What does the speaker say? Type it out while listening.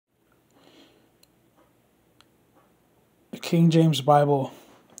King James Bible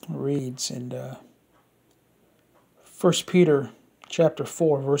reads in 1 Peter chapter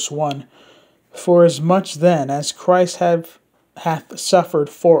 4, verse 1, "For as much then as Christ hath suffered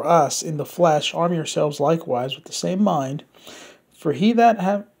for us in the flesh, arm yourselves likewise with the same mind. For he that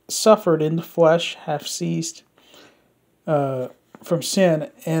hath suffered in the flesh hath ceased from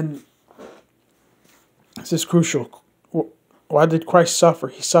sin." And this is crucial. Why did Christ suffer?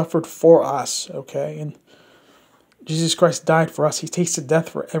 He suffered for us, okay? And Jesus Christ died for us. He tasted death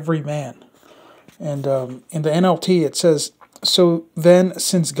for every man. And in the NLT it says, So then,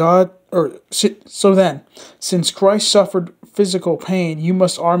 since Christ suffered physical pain, you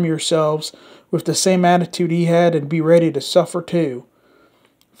must arm yourselves with the same attitude he had and be ready to suffer too.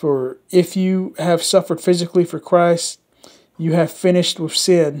 For if you have suffered physically for Christ, you have finished with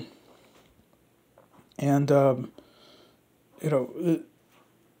sin. And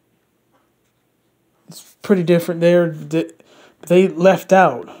it's pretty different there. They left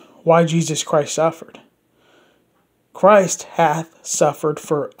out why Jesus Christ suffered. Christ hath suffered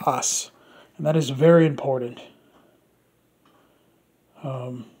for us, and that is very important.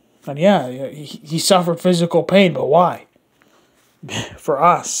 And yeah, he suffered physical pain, but why? For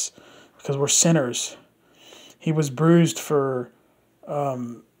us, because we're sinners. He was bruised for our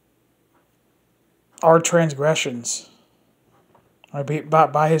transgressions.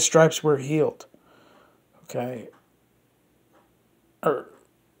 By his stripes we're healed. Okay.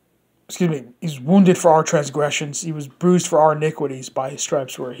 He's wounded for our transgressions. He was bruised for our iniquities. By his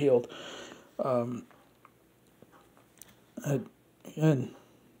stripes we're healed. Again,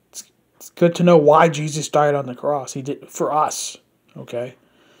 it's good to know why Jesus died on the cross. He did for us. Okay.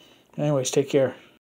 Anyways, take care.